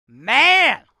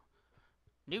Man,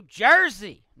 New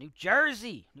Jersey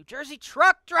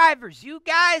truck drivers, you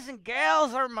guys and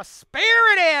gals are my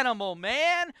spirit animal,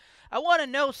 man. I want to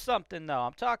know something, though.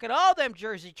 I'm talking to all them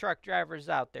Jersey truck drivers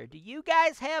out there. Do you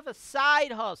guys have a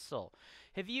side hustle?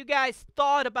 Have you guys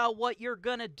thought about what you're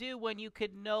going to do when you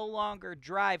could no longer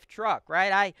drive truck,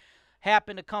 right? I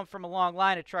happen to come from a long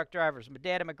line of truck drivers. My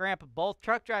dad and my grandpa, both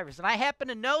truck drivers. And I happen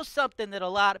to know something that a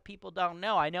lot of people don't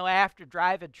know. I know after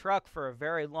driving truck for a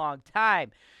very long time,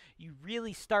 you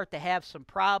really start to have some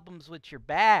problems with your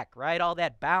back, right? All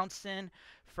that bouncing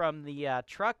from the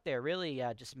truck there really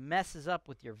just messes up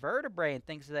with your vertebrae and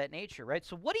things of that nature, right?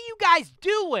 So what are you guys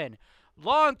doing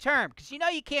long term? Because you know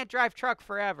you can't drive truck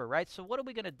forever, right? So what are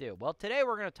we going to do? Well, today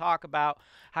we're going to talk about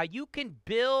how you can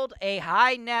build a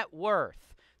high net worth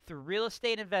through real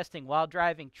estate investing while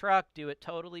driving truck, do it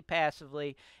totally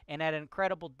passively and at an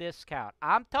incredible discount.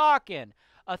 I'm talking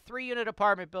a 3-unit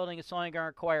apartment building is only going to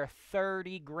require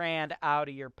 $30,000 out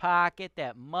of your pocket.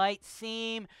 That might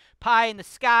seem pie in the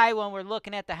sky when we're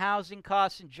looking at the housing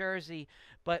costs in Jersey,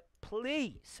 but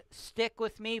please stick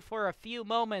with me for a few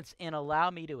moments and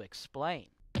allow me to explain.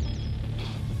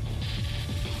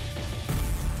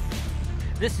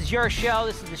 This is your show.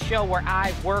 This is the show where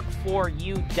I work for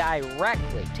you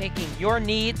directly, taking your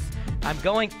needs. I'm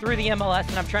going through the MLS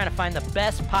and I'm trying to find the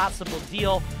best possible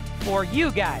deal for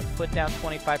you guys. Put down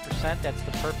 25%. That's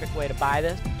the perfect way to buy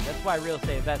this. That's why real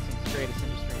estate investing is the greatest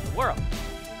industry in the world.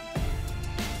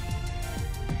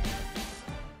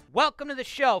 Welcome to the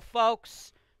show,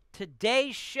 folks.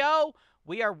 Today's show,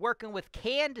 we are working with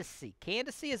Candace.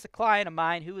 Candace is a client of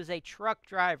mine who is a truck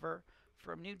driver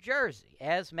from New Jersey.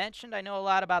 As mentioned, I know a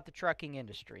lot about the trucking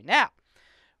industry. Now,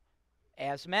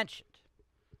 as mentioned,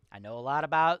 I know a lot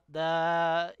about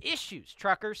the issues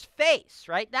truckers face,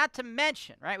 right? Not to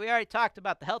mention, right? We already talked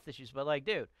about the health issues, but like,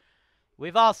 dude,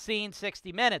 we've all seen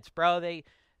 60 Minutes, bro. They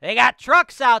got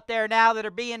trucks out there now that are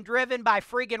being driven by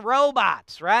freaking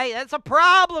robots, right? That's a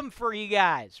problem for you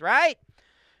guys, right?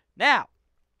 Now,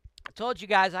 I told you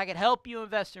guys I could help you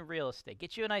invest in real estate,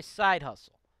 get you a nice side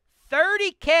hustle.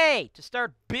 $30K to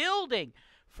start building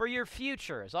for your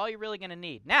future is all you're really going to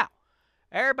need. Now,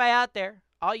 everybody out there,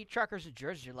 all you truckers in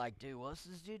Jersey, you're like, dude, what's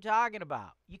this dude talking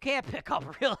about? You can't pick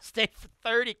up real estate for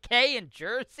 $30K in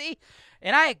Jersey.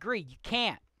 And I agree, you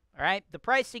can't, all right? The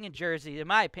pricing in Jersey, in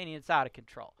my opinion, it's out of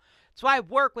control. That's why I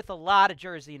work with a lot of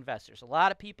Jersey investors, a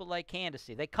lot of people like Candace.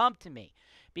 They come to me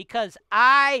because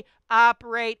I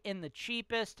operate in the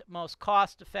cheapest, most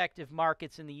cost-effective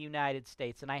markets in the United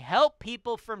States. And I help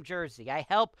people from Jersey. I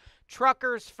help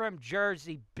truckers from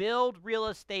Jersey build real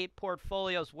estate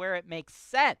portfolios where it makes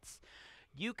sense.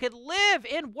 You could live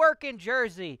and work in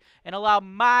Jersey and allow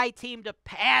my team to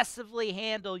passively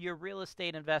handle your real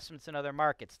estate investments in other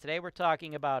markets. Today we're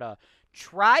talking about a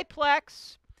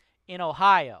triplex in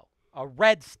Ohio, a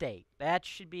red state. That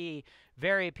should be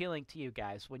very appealing to you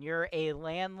guys. When you're a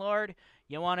landlord,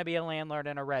 you want to be a landlord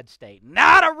in a red state,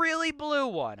 not a really blue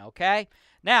one, okay?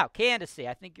 Now, Candace,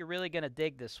 I think you're really going to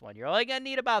dig this one. You're only going to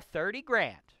need about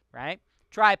 $30,000, right?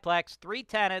 Triplex, 3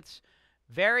 tenants,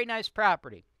 very nice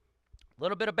property. A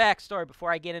little bit of backstory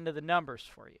before I get into the numbers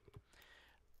for you.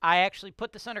 I actually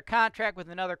put this under contract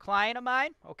with another client of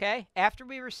mine, okay? After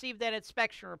we received that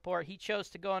inspection report, he chose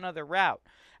to go another route.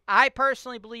 I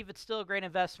personally believe it's still a great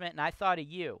investment, and I thought of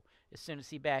you as soon as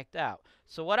he backed out.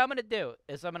 So what I'm going to do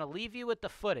is I'm going to leave you with the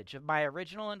footage of my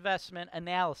original investment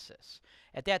analysis.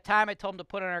 At that time, I told him to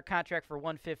put it under contract for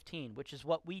 $115, which is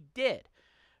what we did.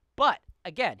 But,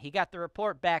 again, he got the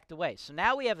report backed away. So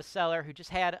now we have a seller who just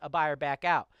had a buyer back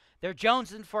out. They're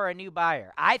jonesing for a new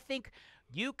buyer. I think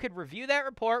you could review that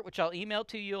report, which I'll email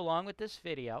to you along with this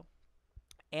video.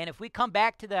 And if we come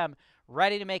back to them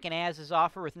ready to make an as-is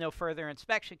offer with no further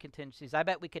inspection contingencies, I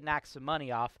bet we could knock some money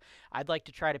off. I'd like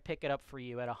to try to pick it up for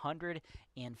you at $105,000.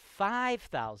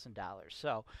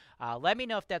 So let me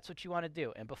know if that's what you want to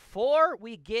do. And before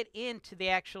we get into the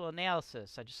actual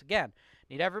analysis, I just, again,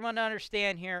 need everyone to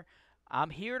understand here, I'm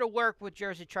here to work with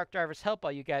Jersey truck drivers, help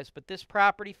all you guys, but this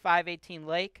property, 518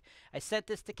 Lake, I sent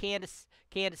this to Candace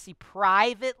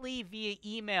privately via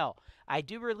email. I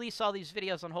do release all these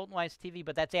videos on HoltonWiseTV,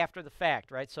 but that's after the fact,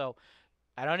 right? So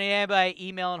I don't need anybody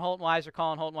emailing HoltonWise or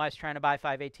calling HoltonWise trying to buy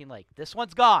 518 Lake. This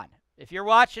one's gone. If you're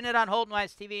watching it on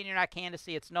HoltonWiseTV and you're not Candace,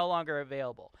 it's no longer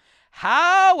available.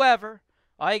 However,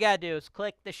 all you got to do is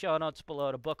click the show notes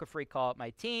below to book a free call at my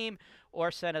team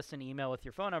or send us an email with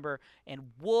your phone number,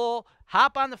 and we'll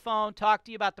hop on the phone, talk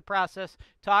to you about the process,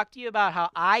 talk to you about how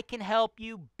I can help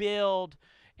you build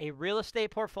a real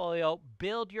estate portfolio,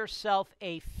 build yourself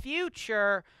a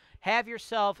future have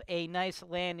yourself a nice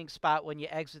landing spot when you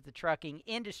exit the trucking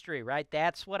industry, right?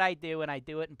 That's what I do, and I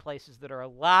do it in places that are a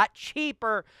lot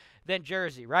cheaper than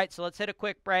Jersey, right? So let's hit a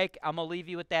quick break. I'm going to leave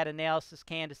you with that analysis,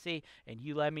 Candace, and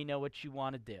you let me know what you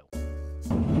want to do.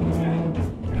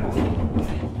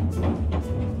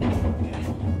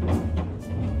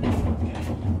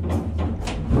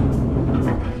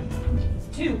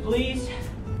 Two, please.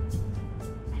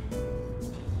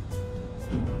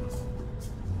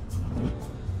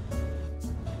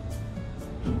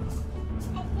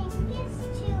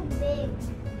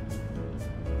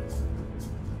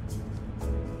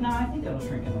 No, I think that'll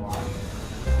shrink in the lot.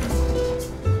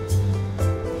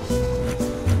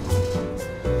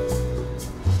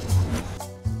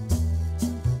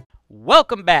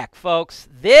 Welcome back, folks.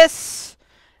 This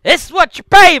is what you're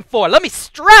paying for. Let me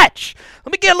stretch.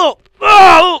 Let me get a little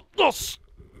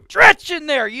stretch in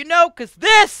there, you know, because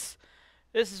this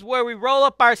is where we roll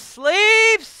up our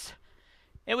sleeves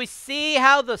and we see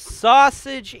how the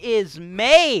sausage is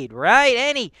made, right?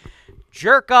 Any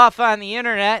jerk off on the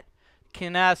internet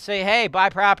can say, hey, buy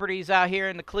properties out here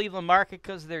in the Cleveland market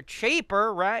because they're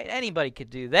cheaper, right? Anybody could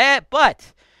do that,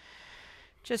 but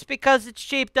just because it's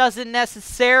cheap doesn't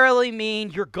necessarily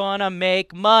mean you're going to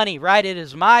make money, right? It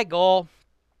is my goal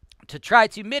to try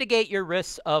to mitigate your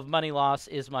risks of money loss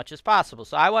as much as possible.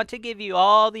 So I want to give you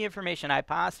all the information I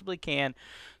possibly can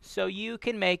so you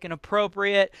can make an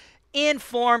appropriate,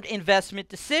 informed investment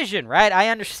decision, right? I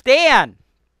understand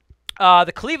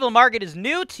the Cleveland market is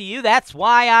new to you. That's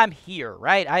why I'm here,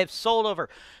 right? I have sold over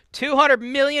 $200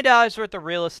 million worth of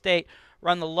real estate,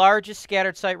 run the largest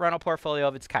scattered site rental portfolio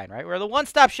of its kind, right? We're the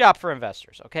one-stop shop for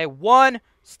investors, okay?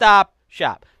 One-stop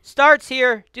shop. Starts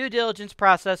here, due diligence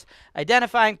process,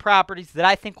 identifying properties that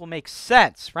I think will make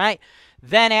sense, right?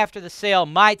 Then after the sale,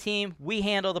 my team, we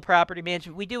handle the property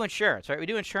management. We do insurance, right? We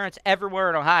do insurance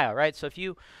everywhere in Ohio, right? So if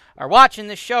you are watching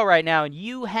this show right now and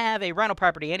you have a rental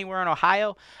property anywhere in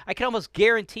Ohio, I can almost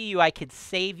guarantee you I could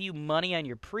save you money on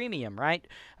your premium, right?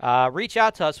 Reach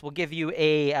out to us. We'll give you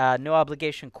a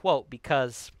no-obligation quote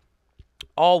because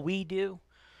all we do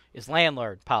is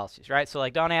landlord policies, right? So,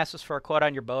 like, don't ask us for a quote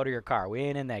on your boat or your car. We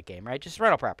ain't in that game, right? Just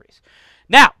rental properties.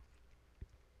 Now,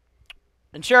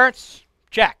 insurance,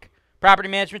 check. Property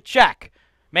management, check.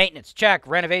 Maintenance, check.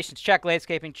 Renovations, check.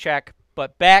 Landscaping, check.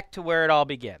 But back to where it all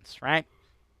begins, right?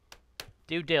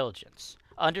 Due diligence.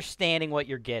 Understanding what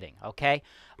you're getting, okay?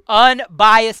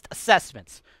 Unbiased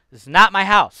assessments. This is not my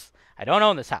house. I don't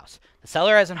own this house. The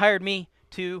seller hasn't hired me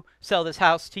to sell this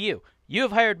house to you. You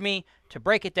have hired me to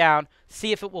break it down,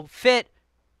 see if it will fit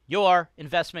your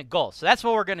investment goals. So that's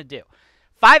what we're going to do.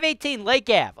 518 Lake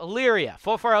Ave, Elyria,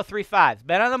 44035.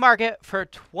 Been on the market for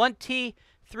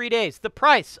 23 days. The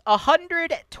price,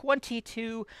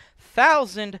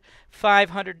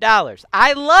 $122,500.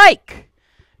 I like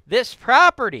this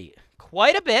property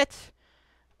quite a bit,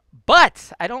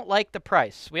 but I don't like the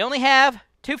price. We only have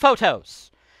 2 photos.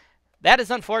 That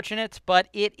is unfortunate, but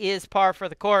it is par for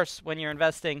the course when you're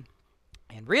investing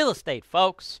in real estate,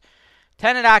 folks.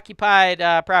 Tenant-occupied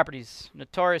properties,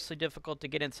 notoriously difficult to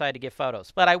get inside to get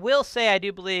photos. But I will say I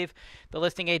do believe the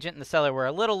listing agent and the seller were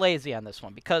a little lazy on this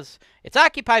one because it's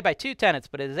occupied by 2 tenants,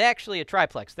 but it is actually a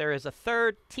triplex. There is a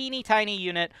third teeny tiny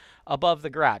unit above the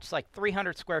garage. It's like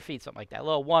 300 square feet, something like that, a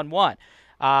little 1-1.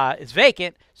 It's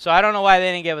vacant, so I don't know why they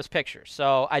didn't give us pictures.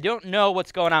 So I don't know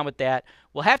what's going on with that.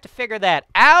 We'll have to figure that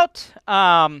out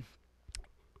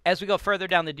as we go further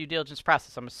down the due diligence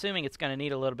process. I'm assuming it's going to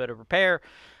need a little bit of repair.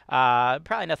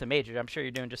 Probably nothing major. I'm sure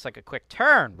you're doing just like a quick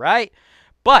turn, right?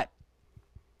 But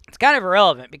it's kind of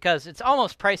irrelevant because it's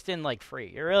almost priced in like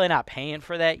free. You're really not paying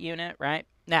for that unit, right?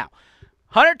 Now,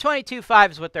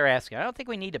 $122,500 is what they're asking. I don't think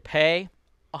we need to pay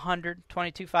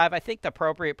 $122,500. I think the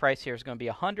appropriate price here is going to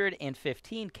be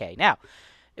 $115K. Now,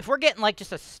 if we're getting like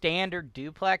just a standard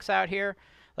duplex out here,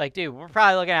 like, dude, we're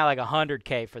probably looking at like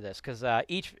 $100K for this because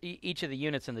each of the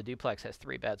units in the duplex has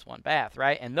 3 beds, 1 bath,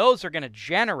 right? And those are going to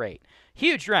generate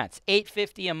huge rents,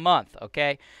 $850 a month,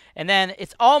 okay? And then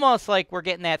it's almost like we're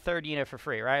getting that third unit for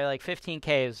free, right? Like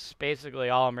 $15K is basically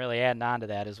all I'm really adding on to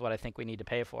that is what I think we need to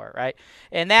pay for it, right?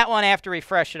 And that one, after we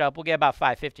refresh it up, we'll get about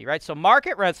 $550, right? So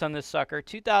market rents on this sucker,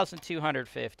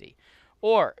 $2,250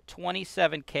 or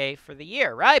 $27K for the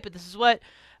year, right? But this is what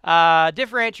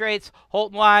differentiates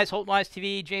HoltonWise,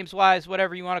 HoltonWiseTV, James Wise,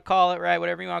 whatever you want to call it, right?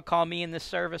 Whatever you want to call me in this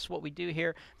service, what we do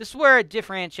here. This is where it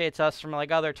differentiates us from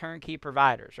like other turnkey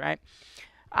providers, right?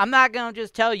 I'm not going to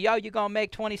just tell you, oh, you're going to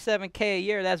make $27K a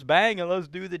year. That's banging. Let's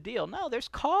do the deal. No, there's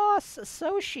costs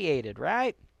associated,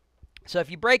 right? So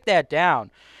if you break that down,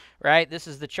 right, this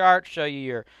is the chart. Show you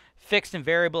your fixed and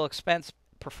variable expense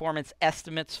performance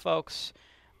estimates, folks,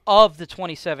 of the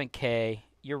 $27K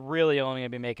you're really only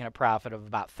going to be making a profit of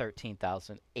about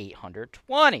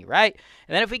 $13,820, right?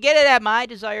 And then if we get it at my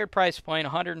desired price point,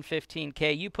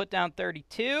 $115K, you put down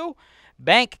 32,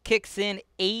 bank kicks in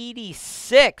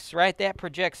 86, right? That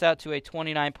projects out to a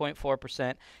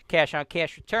 29.4%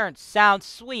 cash-on-cash return. Sounds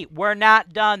sweet. We're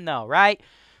not done, though, right?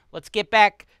 Let's get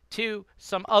back to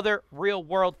some other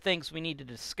real-world things we need to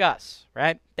discuss,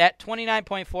 right? That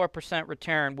 29.4%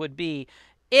 return would be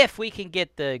if we can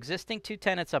get the existing 2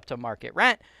 tenants up to market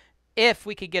rent, if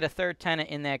we could get a 3rd tenant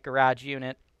in that garage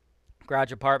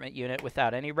apartment unit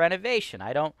without any renovation.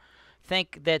 I don't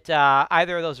think that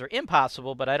either of those are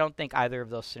impossible, but I don't think either of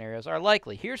those scenarios are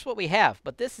likely. Here's what we have,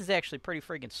 but this is actually pretty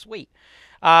freaking sweet.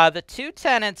 The 2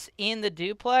 tenants in the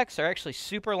duplex are actually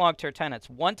super long-term tenants.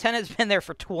 One tenant's been there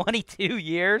for 22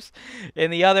 years,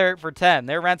 and the other for 10.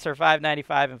 Their rents are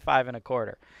 $5.95 and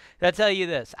 $5.25. I'll tell you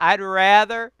this: I'd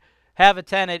rather have a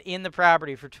tenant in the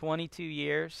property for 22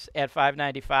 years at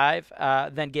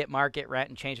 $5.95 than get market rent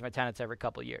and change my tenants every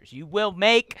couple of years. You will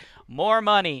make more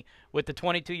money with the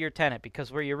 22-year tenant,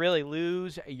 because where you really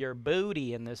lose your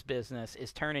booty in this business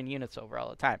is turning units over all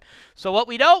the time. So what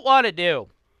we don't want to do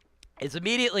is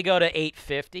immediately go to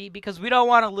 $850, because we don't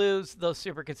want to lose those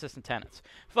super consistent tenants.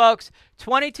 Folks,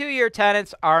 22-year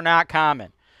tenants are not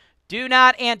common. Do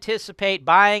not anticipate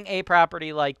buying a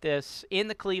property like this in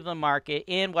the Cleveland market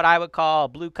in what I would call a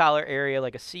blue-collar area,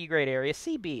 like a C-grade area,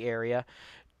 CB area.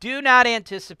 Do not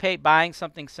anticipate buying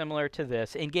something similar to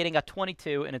this and getting a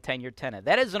 22 and a 10-year tenant.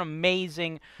 That is an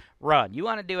amazing run. You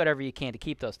want to do whatever you can to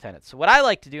keep those tenants. So what I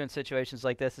like to do in situations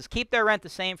like this is keep their rent the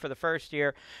same for the first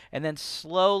year and then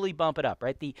slowly bump it up,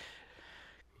 right? The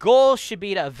goal should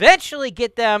be to eventually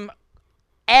get them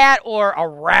at or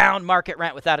around market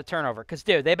rent without a turnover. Because,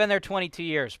 dude, they've been there 22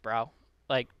 years, bro.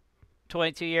 Like,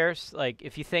 22 years. Like,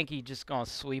 if you think you're just going to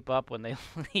sweep up when they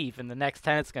leave and the next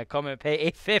tenant's going to come in and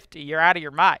pay $850, you're out of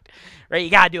your mind, right? You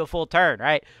got to do a full turn,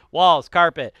 right? Walls,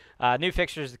 carpet, new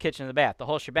fixtures, the kitchen and the bath, the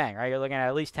whole shebang, right? You're looking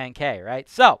at least $10K, right?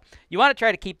 So you want to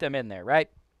try to keep them in there, right?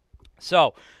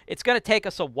 So it's going to take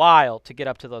us a while to get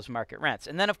up to those market rents.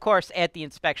 And then, of course, at the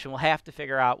inspection, we'll have to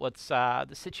figure out what's the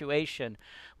situation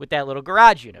with that little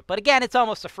garage unit. But, again, it's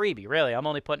almost a freebie, really. I'm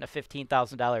only putting a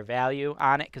 $15,000 value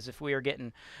on it, because if we were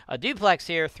getting a duplex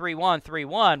here,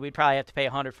 3-1, we'd probably have to pay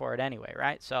 $100 for it anyway,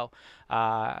 right? So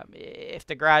if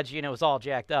the garage unit was all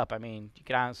jacked up, I mean, you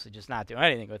could honestly just not do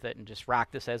anything with it and just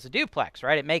rock this as a duplex,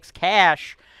 right? It makes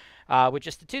cash with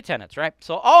just the 2 tenants, right?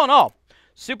 So all in all,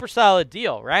 super solid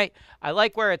deal, right? I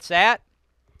like where it's at.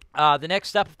 The next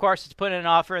step, of course, is put in an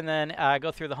offer and then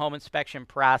go through the home inspection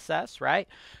process, right?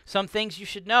 Some things you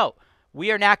should know.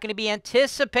 We are not going to be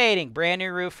anticipating brand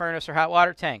new roof, furnace, or hot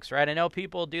water tanks, right? I know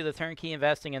people do the turnkey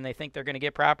investing and they think they're going to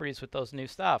get properties with those new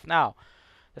stuff. No,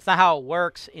 that's not how it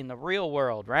works in the real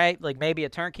world, right? Like maybe a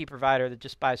turnkey provider that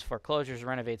just buys foreclosures,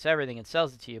 renovates everything, and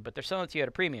sells it to you, but they're selling it to you at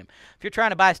a premium. If you're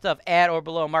trying to buy stuff at or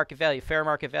below market value, fair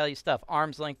market value stuff,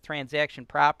 arm's length transaction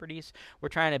properties, we're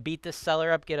trying to beat this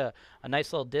seller up, get a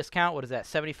nice little discount. What is that,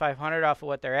 $7,500 off of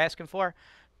what they're asking for?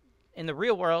 In the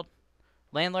real world,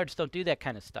 landlords don't do that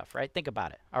kind of stuff, right? Think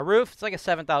about it. A roof, it's like a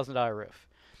 $7,000 roof.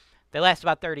 They last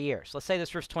about 30 years. Let's say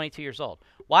this roof's 22 years old.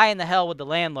 Why in the hell would the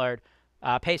landlord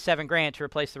pay $7,000 to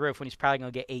replace the roof when he's probably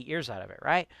going to get 8 years out of it,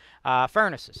 right?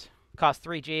 Furnaces cost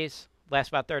 3 G's, last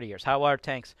about 30 years. Hot water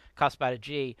tanks cost about a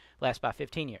G, last about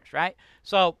 15 years, right?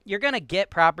 So you're going to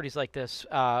get properties like this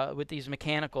with these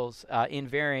mechanicals in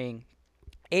varying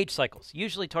age cycles,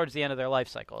 usually towards the end of their life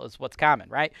cycle is what's common,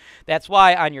 right? That's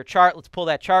why on your chart, let's pull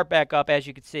that chart back up. As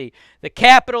you can see, the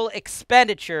capital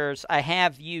expenditures, I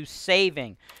have you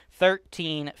saving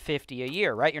 $1,350 a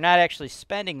year, right? You're not actually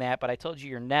spending that, but I told you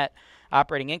your net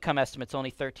operating income estimate's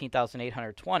only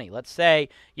 $13,820. Let's say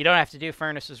you don't have to do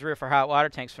furnaces, roof, or hot water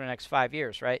tanks for the next 5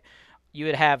 years, right? You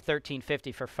would have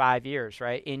 $1,350 for 5 years,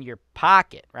 right, in your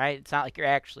pocket, right? It's not like you're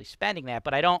actually spending that,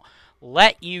 but I don't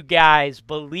let you guys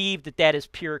believe that that is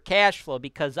pure cash flow,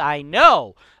 because I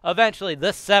know eventually the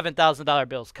 $7,000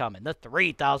 bill's coming, the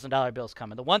 $3,000 bill's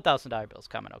coming, the $1,000 bill's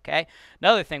coming, okay?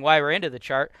 Another thing, why we're into the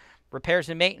chart, repairs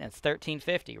and maintenance,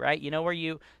 $1,350, right? You know where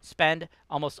you spend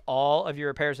almost all of your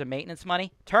repairs and maintenance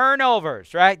money?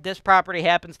 Turnovers, right? This property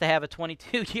happens to have a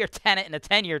 22-year tenant and a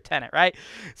 10-year tenant, right?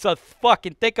 So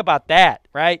fucking think about that,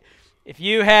 right? If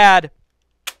you had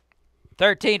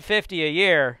 $1,350 a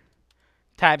year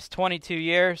times 22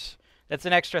 years, that's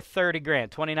an extra $30,000,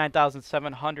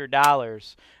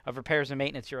 $29,700 of repairs and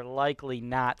maintenance you're likely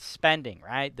not spending,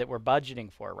 right? That we're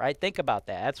budgeting for, right? Think about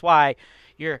that. That's why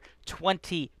your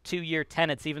 22-year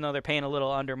tenants, even though they're paying a little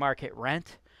under market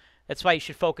rent, that's why you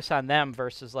should focus on them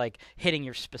versus like hitting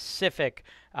your specific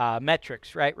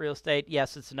metrics, right? Real estate,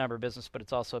 yes, it's a number business, but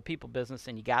it's also a people business,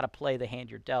 and you got to play the hand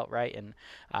you're dealt, right, and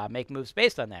make moves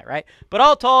based on that, right? But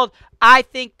all told, I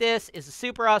think this is a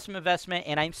super awesome investment,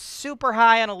 and I'm super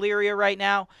high on Elyria right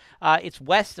now. It's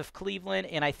west of Cleveland,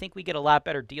 and I think we get a lot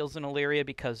better deals in Elyria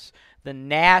because the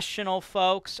national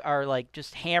folks are like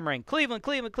just hammering Cleveland,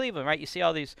 Cleveland, Cleveland, right? You see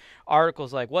all these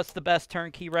articles like, what's the best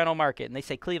turnkey rental market? And they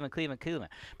say Cleveland, Cleveland,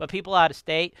 Cleveland. But people out of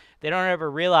state, they don't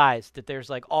ever realize that there's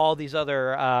like all these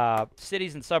other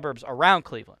cities and suburbs around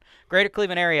Cleveland. Greater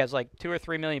Cleveland area has like 2 or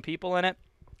 3 million people in it.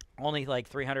 Only like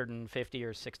 350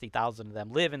 or 60,000 of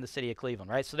them live in the city of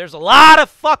Cleveland, right? So there's a lot of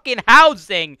fucking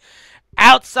housing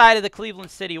outside of the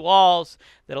Cleveland city walls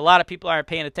that a lot of people aren't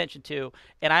paying attention to.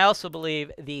 And I also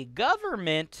believe the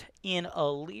government in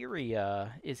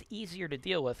Elyria is easier to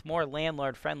deal with, more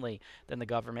landlord-friendly than the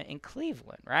government in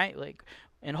Cleveland, right? Like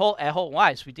at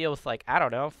HoltonWise, we deal with like, I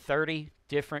don't know, 30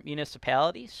 different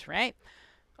municipalities, right?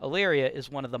 Elyria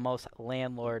is one of the most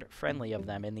landlord-friendly of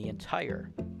them in the entire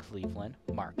Cleveland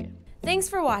market. Thanks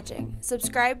for watching.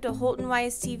 Subscribe to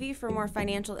HoltonWise TV for more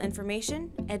financial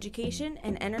information, education,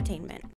 and entertainment.